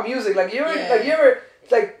talking about music. Like you ever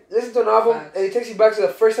like listen to an album Facts. and it takes you back to the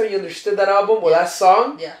first time you understood that album or that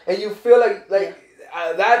song. Yeah. And you feel like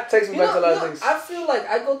that takes me back to a lot of things. I feel like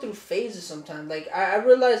I go through phases sometimes. Like I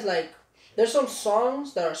realize like there's some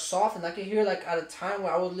songs that are soft and I can hear like at a time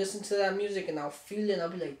where I would listen to that music and I'll feel it and I'll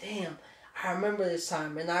be like, damn, I remember this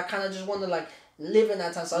time, and I kind of just want to like live in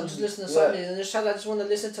that time. So I'll just listen to something, and there's times I just want to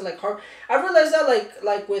listen to like hard. I realized that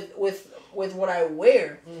like with what I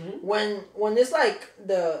wear, when it's like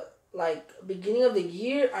the beginning of the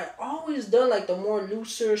year, I always done like the more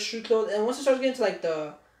looser street clothes, and once it starts getting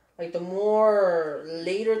to like the more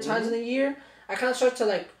later times in the year, I kind of start to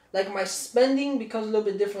like my spending becomes a little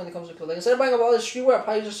bit different when it comes to clothes. Like instead of buying up all the streetwear, I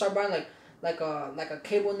probably just start buying like a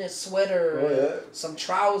cable knit sweater, some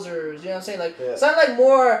trousers. You know what I'm saying? Like it's not like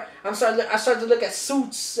more. I start to look at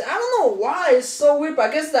suits. I don't know why it's so weird, but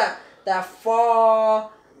I guess that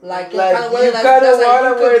fall. Like kind of weather that's like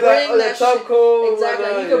you could bring that top coat.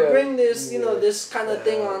 Exactly, you could bring this, this kind of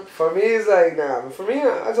thing on. For me, it's like nah. For me,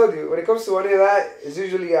 I told you when it comes to any of that, it's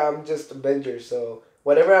usually I'm just a binger. So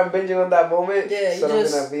whatever I'm binging on that moment, so I'm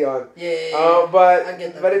gonna be on. But I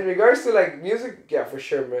get that. But in regards to like music, yeah, for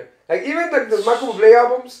sure, man. Like even like the Michael Bublé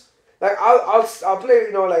albums, like I'll play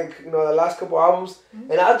the last couple albums,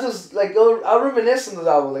 and I'll just like I'll reminisce on those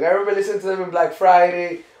albums. Like I remember listening to them in Black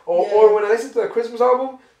Friday, or when I listen to the Christmas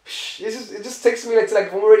album. It just takes me to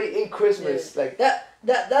I'm already in Christmas, like that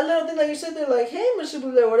little thing that you said there, like hey Mr.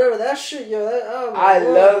 Bublé, whatever that shit, yo. I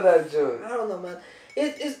love that joke. I don't know, man.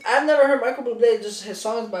 I've never heard Michael Bublé just his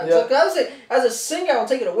songs by himself. Cause I would say as a singer, I don't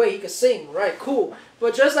take it away. He can sing, right? Cool.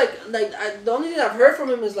 But just the only thing I've heard from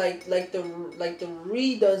him is like the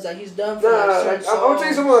redoes that he's done for certain songs. I'll tell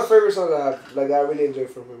you some of my favorite songs that I really enjoy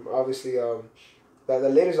from him. Obviously, the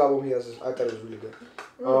latest album he has, I thought it was really good.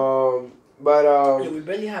 But we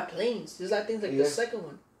barely have planes. There's like things like the second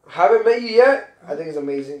one. Haven't Met You Yet. I think it's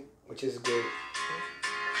amazing, which is good.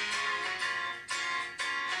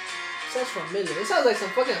 Sounds familiar. It sounds like some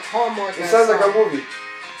fucking Hallmark. It sounds like a movie.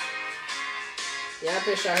 Yeah, I'm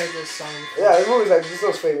pretty sure I heard this song before. Yeah, the movie's like this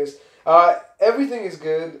one's famous. Everything is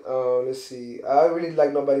good. Let's see. I really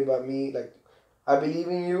like Nobody But Me. Like I Believe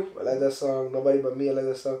in You. I like that song. Nobody But Me. I like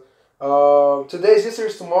that song. Today's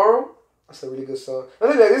Yesterday's Tomorrow. That's a really good song. I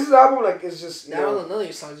think this is the album it's just I don't know none of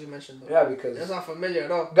your songs you mentioned though. Yeah, because that's not familiar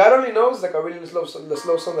at all. God Only Knows like a really slow song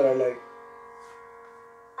that I like.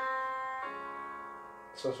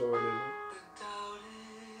 So really.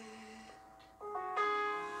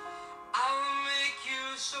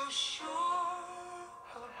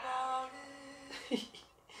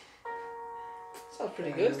 Sounds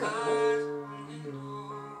pretty good.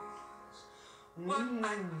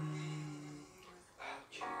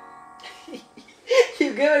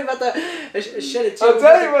 You good about to shut it too? I'm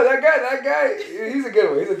telling you, that guy, he's a good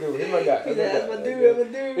one. He's my guy. That's my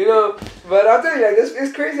dude. But I'll tell you,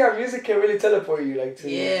 it's crazy how music can really teleport you,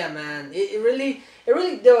 Yeah, man. It really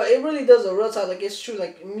does a real time. Like it's true.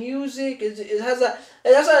 Like music, it has that.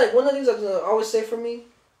 And that's why one of the things I always say for me,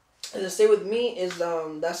 and to stay with me is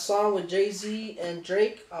that song with Jay-Z and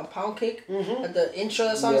Drake, Pound Cake. At the intro,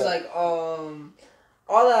 that song is like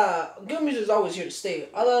all that good music is always here to stay.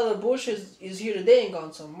 All the other bullshit is here today and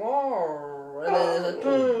gone tomorrow. And then it's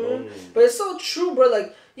like, but it's so true, bro.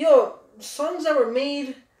 Like, yo, songs that were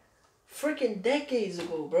made freaking decades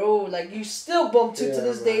ago, bro. Like you still bump to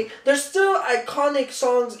this day. There's still iconic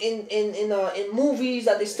songs in movies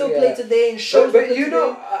that they still play today and shows. But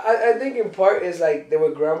I think in part is like they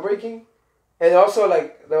were groundbreaking, and also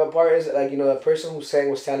like the part is like the person who sang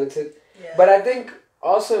was talented. Yeah. But I think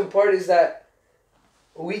also in part is that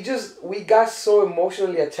we got so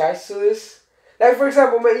emotionally attached to this. Like for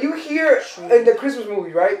example, man, you hear in the Christmas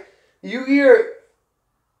movie, right? You hear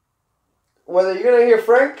whether you're gonna hear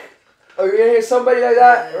Frank or you're gonna hear somebody like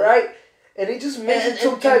that, right? And it just makes it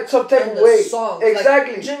some type of way. Songs,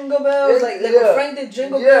 exactly. Like Jingle Bells, like when Frank did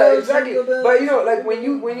Jingle Bells. Yeah, exactly. Bells. But like when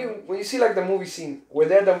you see like the movie scene where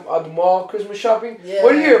they're at the mall Christmas shopping,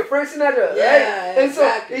 what do you hear? Frank Sinatra, right? And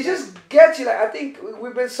exactly. So it just gets you. Like I think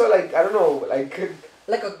we've been so I don't know,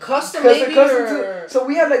 like a custom maybe so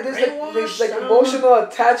we have like this emotional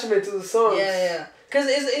attachment to the songs. Yeah. Cause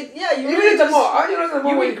you even really in the mall,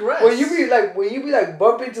 when you be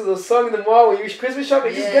bumping to the song in the mall when you Christmas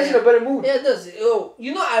shopping, it just gets you in a better mood. Yeah, it does.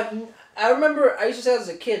 I remember I used to say as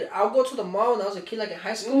a kid, I'll go to the mall when I was a kid, like in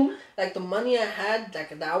high school. Like the money I had,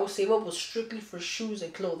 like that I would save up was strictly for shoes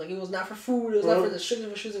and clothes. Like it was not for food. It was not for strictly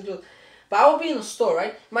for shoes and clothes. But I would be in the store,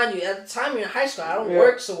 right? Mind you, at the time you're in high school, I don't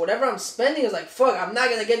work, so whatever I'm spending is like, fuck, I'm not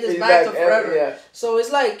gonna get this back to forever. Yeah. So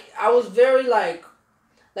it's like I was very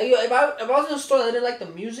if I was in the store and I didn't like the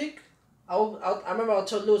music, I remember I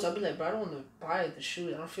told Lewis, I'd be like, bro, I don't want to buy the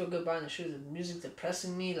shoes. I don't feel good buying the shoes. The music's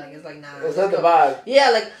depressing me. Like, it's like, nah. It's not the vibe.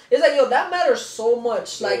 Yeah, like, it's like, yo, that matters so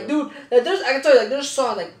much. Like, dude, like, I can tell you, like, there's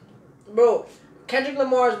songs, like, bro, Kendrick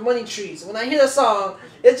Lamar's Money Trees. When I hear the song,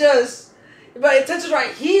 it just, but it touches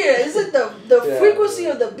right here. It's like the frequency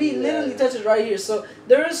of the beat literally touches right here. So,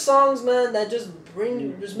 there is songs, man, that just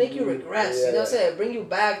just make you regress. You know what I'm saying? Bring you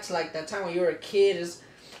back to, like, that time when you were a kid.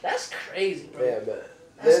 That's crazy, bro. Yeah, man.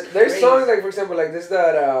 There's songs like, for example, like this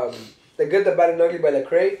that The Good, the Bad, and Ugly by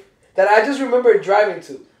Lecrae that I just remember driving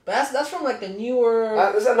to. But that's from like the newer.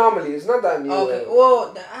 It's Anomaly. It's not that new. Okay.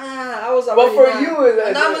 Well, I was. But for you,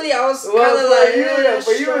 Anomaly. I was kind of like.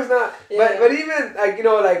 For you, it's not. Yeah. But even like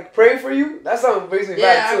like Pray for You. That song brings me back too.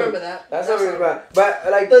 Yeah, I remember that. That song brings me back. But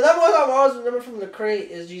like the number one song I always remember from Lecrae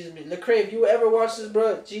is Jesus Music. Lecrae, if you ever watch this,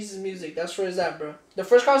 bro, Jesus Music. That's where it's at, bro. The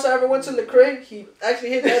first concert I ever went to Lecrae, he actually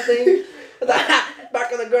hit that thing.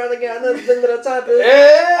 Back on the ground again. I know it's been a little time. I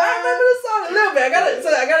remember the song a little bit. I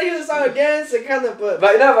gotta hear the song again to kind of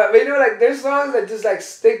but you know, like there's songs that just like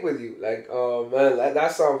stick with you. Like man, like,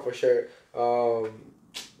 that song for sure. Damn,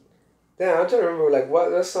 I'm trying to remember like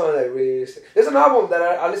what song that really. There's an album that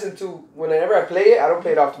I listen to whenever I play it. I don't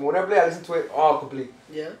play it often. Whenever I play, I listen to it all complete.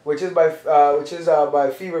 Yeah. Which is by Fever.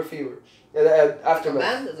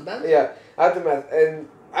 Aftermath. There's a band. Yeah, Aftermath, and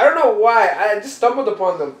I don't know why I just stumbled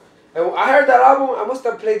upon them. And I heard that album, I must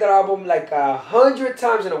have played that album like 100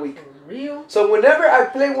 times in a week. For real? So whenever I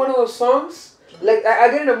play one of those songs, like I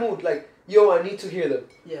get in a mood, like, yo, I need to hear them.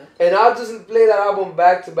 Yeah. And I'll just play that album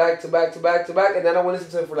back to back, and then I won't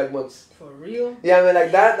listen to it for like months. For real? Yeah, I mean,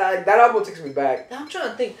 like that album takes me back. Now I'm trying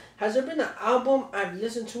to think, has there been an album I've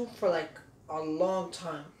listened to for like a long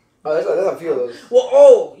time? Oh, there's a few of those.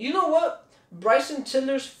 Well, you know what? Bryson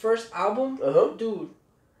Tiller's first album, dude,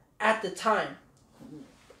 at that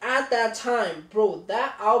time, bro,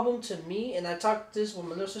 that album to me, and I talk this with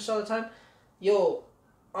my little sister all the time, yo,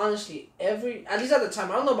 honestly, at least at the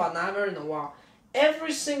time, I don't know about now, I haven't heard in a while,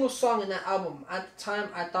 every single song in that album at the time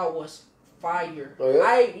I thought was fire. Oh,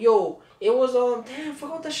 yeah? It was, damn, I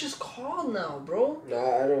forgot what that shit's called now, bro. Nah,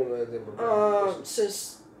 I don't know anything about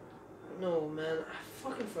that. No, man, I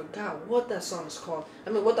fucking forgot what that song is called. I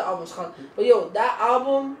mean, what the album's called. But, yo, that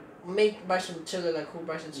album make Bryson Tiller like who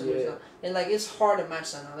Bryson Tiller is now. And like it's hard to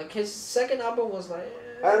match that now. Like his second album was like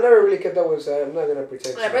I never really kept up with that. I'm not gonna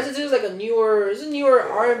pretend. Like Bryson Tiller's like a newer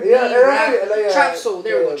R&B rap Trap Soul.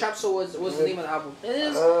 There we go. Trap Soul was the name of the album.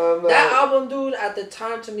 And that album, dude, at the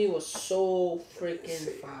time to me was so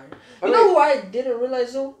freaking fire. You know who I didn't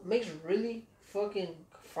realize though makes really fucking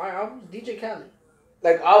fire albums? DJ Khaled.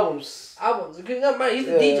 Like albums. Because not mind, he's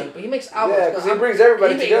the DJ, but he makes albums. Yeah, because he brings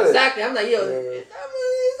everybody together. Exactly. I'm like, yo, his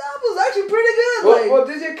album's actually pretty good. Well,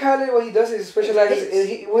 DJ Khaled, what he does is he specializes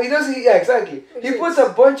in exactly. He puts a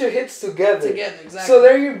bunch of hits together. Exactly. So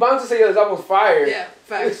there you're bound to say, yo, his album's fire. Yeah,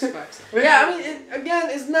 facts. Yeah, I mean, again,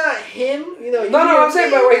 it's not him, you know. No, I'm saying,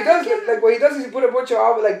 but what he does is he put a bunch of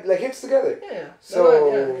albums, like hits together. Yeah.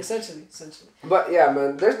 So essentially. But yeah,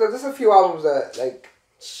 man, there's a few albums that like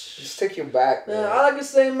just take you back. Man, all I can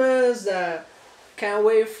say, man, is that can't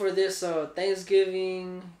wait for this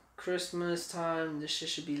Thanksgiving, Christmas time. This shit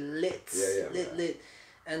should be lit. Lit.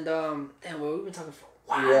 And damn, well, we've been talking for a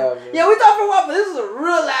while. Yeah, we talked for a while, but this is a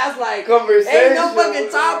real ass like conversation. Ain't no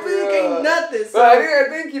fucking topic, ain't nothing. So. But I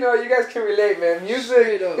think you guys can relate, man.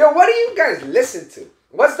 Music. Yo, what do you guys listen to?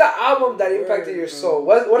 What's the album that impacted your soul?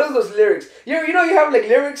 What are those lyrics? You have like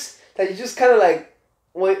lyrics that you just kind of like.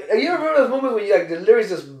 When you ever remember those moments when you like the lyrics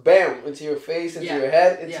just bam into your face, into your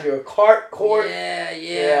head, into your core?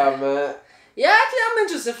 Yeah, man. Yeah, actually, I'm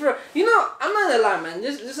interested for I'm not gonna lie, man.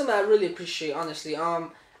 This is something I really appreciate, honestly.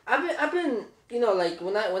 I've been like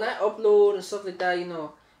when I upload and stuff like that, and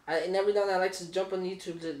every now and then I like to jump on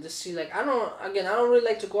YouTube to see like I don't really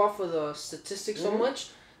like to go off of the statistics so much,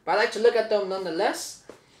 but I like to look at them nonetheless.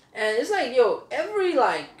 And it's like every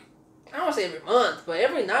like I don't want to say every month, but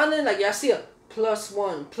every now and then like I see a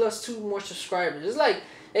 +1, +2 more subscribers. It's like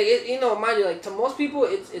mind you, like to most people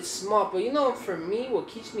it's small, but for me, what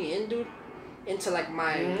keeps me in, dude, into like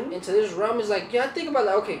my into this realm is like I think about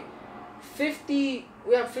like okay,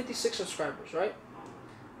 we have 56 subscribers, right?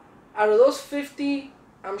 Out of those 50,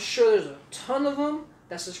 I'm sure there's a ton of them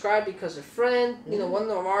that subscribe because a friend, one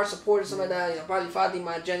of our supporters, something like that, probably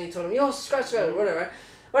Fatima, Jenny told them, subscribe, whatever.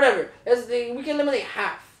 We can eliminate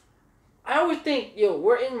half. I always think,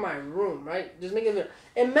 we're in my room, right? Just make it clear.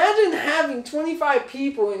 Imagine having 25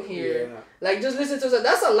 people in here, like just listen to us.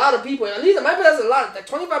 That's a lot of people. At least in my opinion, that's a lot. Like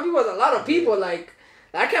 25 people is a lot of people. Like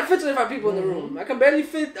I can't fit 25 people in the room. I can barely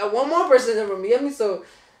fit one more person in the room. You get me? So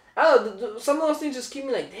I don't know. Some of those things just keep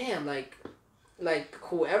me like, damn, like like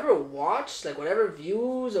whoever watched, like whatever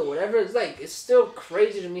views or whatever, it's like it's still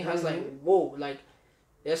crazy to me how it's like whoa, like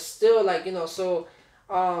it's still like, you know, so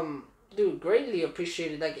dude, greatly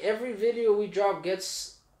appreciated. Like every video we drop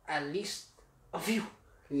gets at least a view.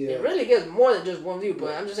 Yeah. It really gets more than just one view,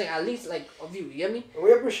 but I'm just saying at least like a view, you get me?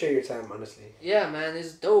 We appreciate your time, honestly. Yeah, man,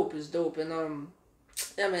 it's dope, and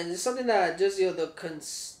yeah, man, it's something that just, you know,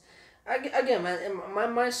 again, man, my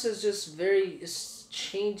mindset is just it's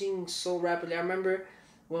changing so rapidly. I remember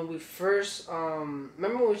when we first,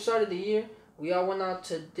 remember when we started the year, we all went out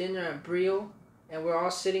to dinner at Brio, and we're all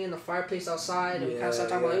sitting in the fireplace outside, and we kind of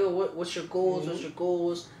started talking about, yo, what's your goals, what's your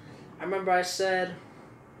goals? I remember I said,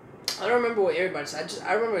 I don't remember what everybody said,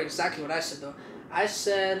 I remember exactly what I said, though. I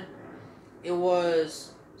said it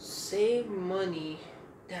was save money.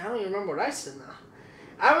 Damn, I don't even remember what I said now.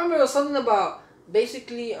 I remember it was something about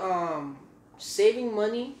basically saving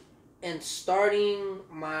money and starting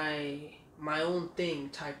my own thing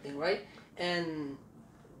type thing, right? And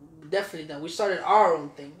definitely that we started our own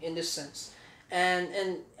thing in this sense. And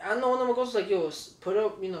I know one of my goals was like, yo, put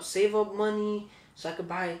up, you know, save up money so I could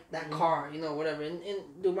buy that car, you know, whatever. And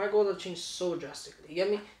dude, my goals have changed so drastically. You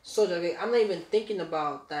get me? So drastically. I'm not even thinking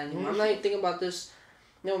about that anymore. I'm not even thinking about this,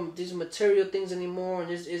 you know, these material things anymore.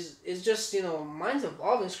 And it's just, you know, mine's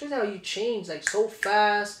evolving. It's crazy how you change like so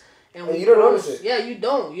fast. And you don't notice it. Yeah, you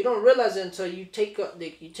don't. You don't realize it until you take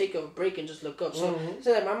a break and just look up. So,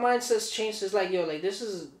 so like my mindset's changed. It's like, yo, like this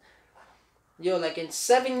is, yo, like in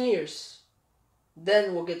 7 years,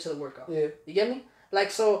 then we'll get to the workout. Yeah. You get me?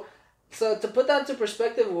 Like so to put that into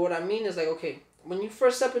perspective, what I mean is like, okay, when you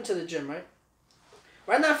first step into the gym, right?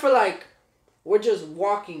 Right now, for like, we're just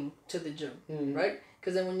walking to the gym, right?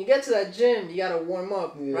 Because then when you get to that gym, you gotta warm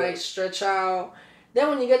up, right? Stretch out. Then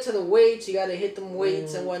when you get to the weights, you gotta hit them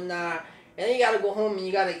weights and whatnot. And then you gotta go home and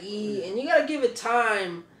you gotta eat. And you gotta give it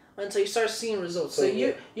time until you start seeing results. So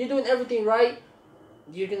you're doing everything right,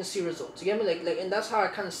 you're gonna see results. You get me? Like, and that's how I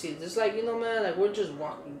kind of see it. It's like, you know, man, like we're just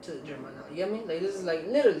walking to the gym right now. You get me? Like this is like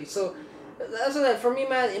literally. So that's like for me,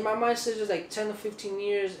 man. In my mindset, just like 10 to 15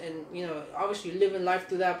 years, and you know, obviously you're living life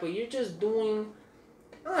through that, but you're just doing.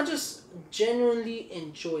 I just genuinely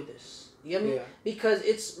enjoy this. You get me? Yeah. Because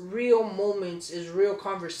it's real moments, it's real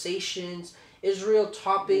conversations, it's real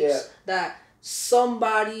topics that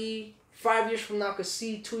somebody 5 years from now could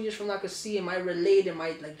see, 2 years from now could see, and might relate, and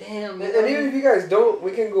might like, damn. And even if you guys don't,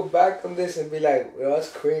 we can go back on this and be like, well,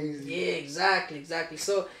 that's crazy. Yeah, exactly.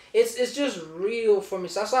 So it's just real for me.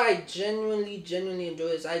 So that's why I genuinely enjoy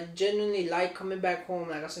this. I genuinely like coming back home.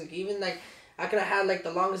 Like I said, even like I could have had like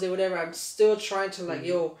the longest day, whatever. I'm still trying to like,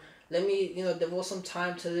 yo, let me, you know, devote some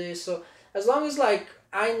time to this. So as long as like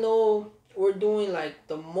I know we're doing like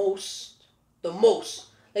the most.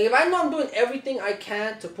 Like if I know I'm doing everything I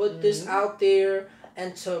can to put this out there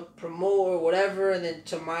and to promote or whatever, and then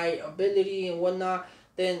to my ability and whatnot,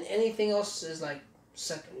 then anything else is like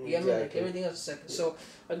second. You get me? Like everything else is second. So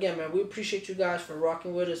again, man, we appreciate you guys for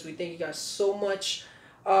rocking with us. We thank you guys so much.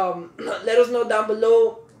 Let us know down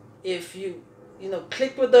below if you know,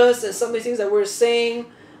 clicked with us and some of the things that we're saying.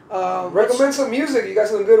 Recommend some music. You got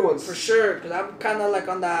some good ones. For sure, because I'm kind of like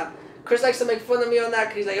on that. Chris likes to make fun of me on that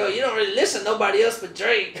because he's like, oh, you don't really listen to nobody else but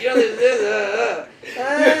Drake. You don't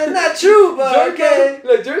listen not true, but Drake okay.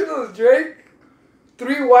 Like, Drake knows Drake.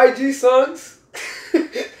 3 YG songs.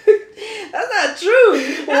 That's not true.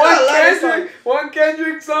 One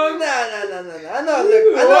Kendrick song. Nah. I know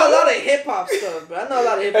a lot of hip hop stuff, but I know a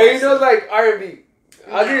lot of hip hop. And he knows like R&B.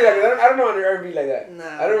 I'll give you that. I don't know under R&B like that. Nah.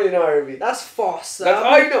 I don't really know R&B. That's false. That's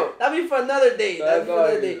all you know. That'll be for another day.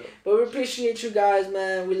 But we appreciate you guys,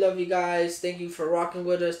 man. We love you guys. Thank you for rocking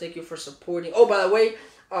with us. Thank you for supporting. Oh, by the way,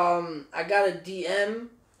 I got a DM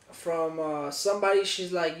from somebody.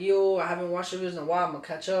 She's like, yo, I haven't watched your videos in a while. I'm going to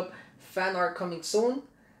catch up. Fan art coming soon.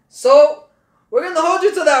 So, we're going to hold you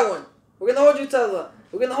to that one. We're going to hold you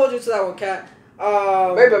to that one, Kat.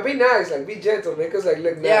 But be nice, like be gentle, make us like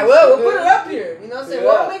look nice. Yeah, we'll put it up here. You know what I'm saying?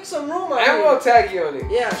 We'll make some room out here. And we'll tag you on it.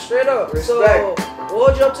 Yeah, straight up. Respect. So we'll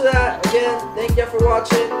hold you up to that. Again, thank you for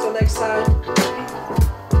watching. Until next time.